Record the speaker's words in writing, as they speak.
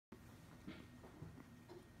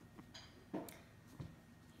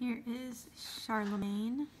Here is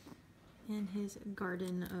Charlemagne and his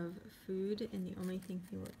garden of food, and the only thing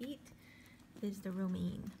he will eat is the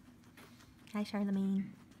romaine. Hi,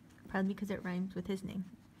 Charlemagne. Probably because it rhymes with his name.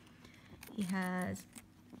 He has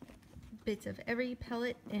bits of every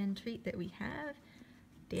pellet and treat that we have.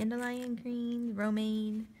 Dandelion green,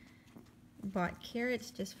 romaine, bought carrots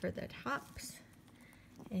just for the tops,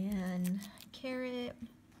 and carrot,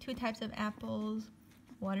 2 types of apples,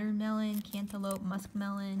 watermelon, cantaloupe,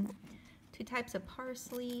 muskmelon, 2 types of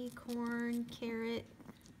parsley, corn, carrot,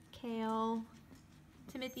 kale,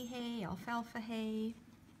 timothy hay, alfalfa hay,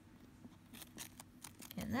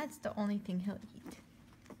 and that's the only thing he'll eat.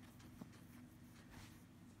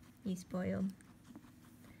 He's spoiled.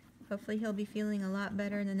 Hopefully he'll be feeling a lot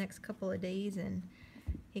better in the next couple of days and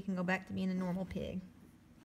he can go back to being a normal pig.